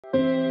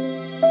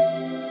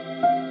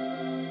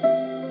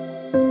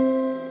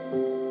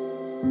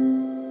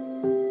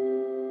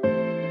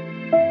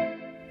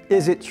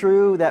Is it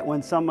true that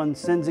when someone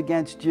sins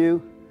against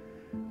you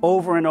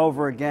over and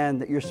over again,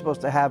 that you're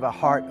supposed to have a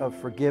heart of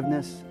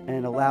forgiveness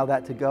and allow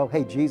that to go?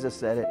 Hey, Jesus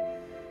said it.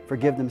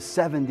 Forgive them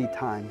 70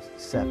 times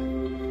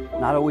 7.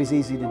 Not always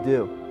easy to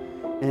do,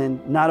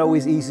 and not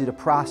always easy to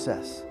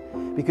process.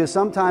 Because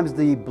sometimes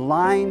the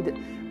blind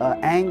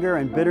anger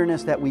and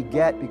bitterness that we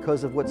get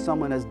because of what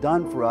someone has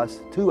done for us,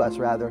 to us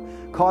rather,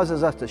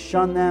 causes us to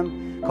shun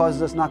them,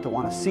 causes us not to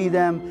want to see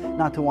them,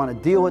 not to want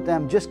to deal with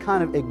them, just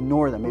kind of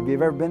ignore them. Have you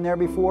ever been there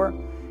before?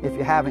 If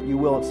you haven't, you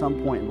will at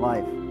some point in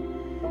life.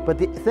 But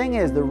the thing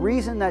is, the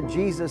reason that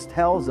Jesus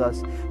tells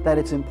us that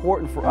it's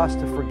important for us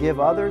to forgive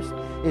others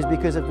is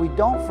because if we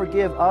don't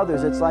forgive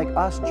others, it's like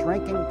us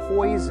drinking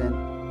poison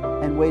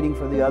and waiting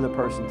for the other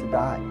person to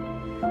die.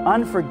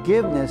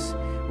 Unforgiveness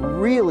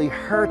really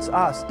hurts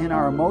us in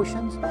our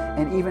emotions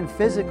and even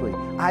physically.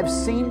 I've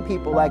seen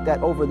people like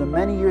that over the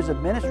many years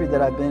of ministry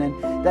that I've been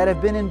in that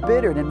have been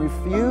embittered and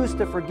refuse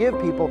to forgive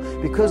people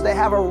because they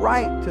have a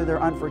right to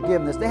their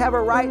unforgiveness. They have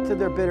a right to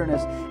their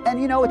bitterness. And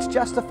you know, it's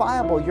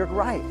justifiable. You're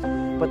right.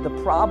 But the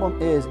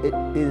problem is, it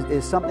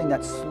is something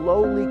that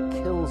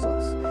slowly kills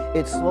us.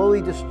 It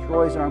slowly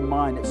destroys our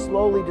mind. It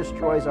slowly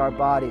destroys our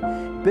body.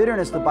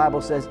 Bitterness, the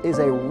Bible says, is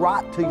a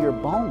rot to your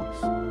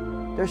bones.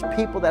 There's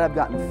people that have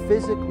gotten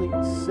physically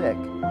sick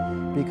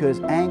because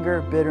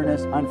anger,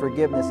 bitterness,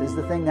 unforgiveness is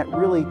the thing that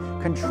really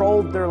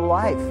controlled their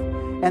life.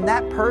 And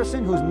that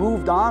person who's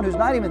moved on, who's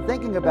not even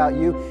thinking about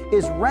you,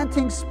 is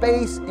renting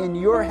space in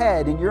your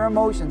head, in your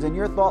emotions, in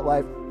your thought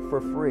life for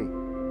free.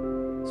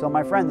 So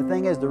my friend, the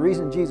thing is, the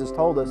reason Jesus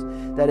told us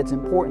that it's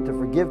important to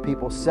forgive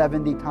people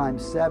 70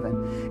 times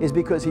 7 is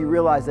because He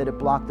realized that it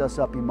blocked us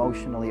up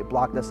emotionally, it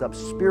blocked us up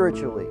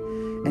spiritually.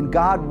 And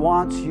God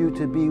wants you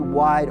to be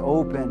wide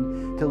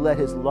open to let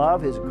His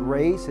love, His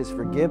grace, His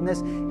forgiveness,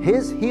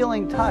 His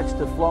healing touch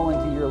to flow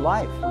into your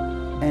life.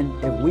 And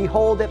if we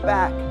hold it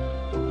back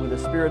with a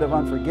spirit of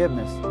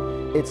unforgiveness,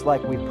 it's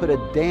like we put a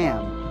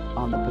dam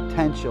on the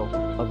potential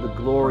of the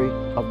glory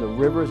of the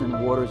rivers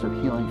and waters of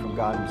healing from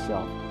God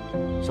Himself.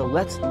 So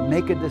let's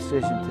make a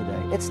decision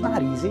today. It's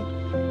not easy.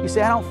 You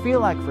say, I don't feel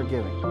like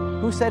forgiving.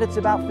 Who said it's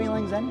about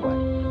feelings anyway?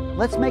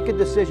 Let's make a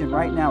decision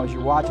right now as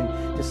you're watching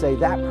to say,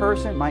 that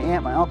person, my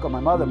aunt, my uncle,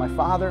 my mother, my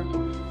father,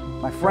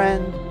 my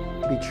friend,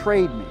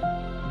 betrayed me.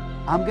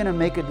 I'm going to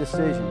make a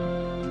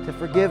decision to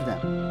forgive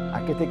them.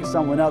 I can think of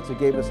someone else who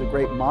gave us a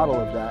great model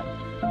of that.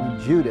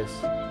 When Judas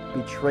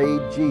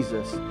betrayed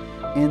Jesus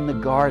in the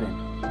garden,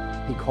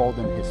 he called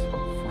him his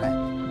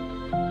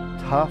friend.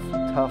 Tough,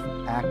 tough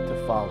act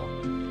to follow.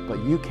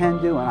 But you can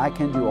do, and I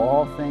can do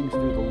all things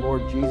through the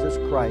Lord Jesus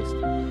Christ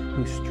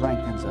who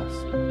strengthens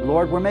us.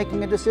 Lord, we're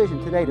making a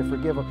decision today to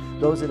forgive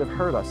those that have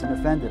hurt us and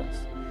offended us.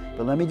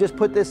 But let me just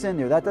put this in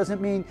there. That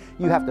doesn't mean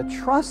you have to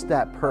trust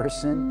that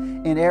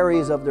person in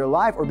areas of their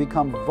life or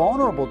become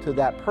vulnerable to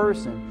that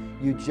person.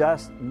 You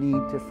just need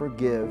to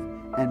forgive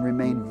and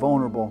remain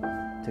vulnerable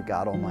to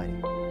God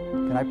Almighty.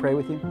 Can I pray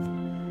with you?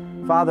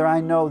 Father, I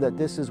know that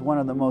this is one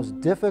of the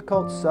most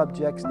difficult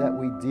subjects that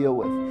we deal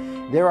with.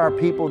 There are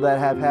people that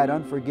have had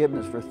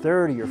unforgiveness for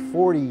 30 or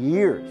 40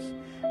 years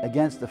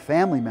against a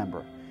family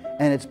member,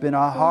 and it's been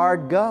a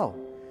hard go.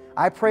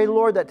 I pray,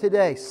 Lord, that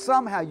today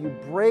somehow you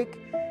break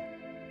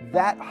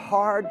that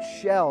hard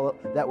shell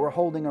that we're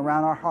holding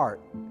around our heart,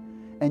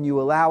 and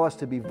you allow us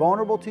to be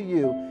vulnerable to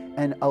you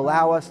and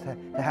allow us to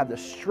have the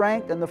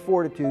strength and the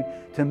fortitude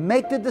to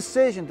make the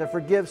decision to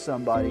forgive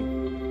somebody.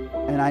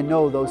 And I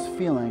know those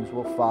feelings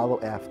will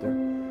follow after.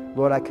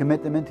 Lord, I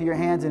commit them into your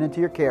hands and into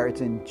your care.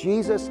 It's in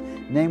Jesus'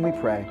 name we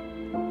pray.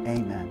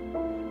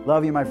 Amen.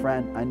 Love you, my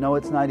friend. I know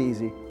it's not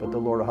easy, but the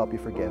Lord will help you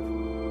forgive.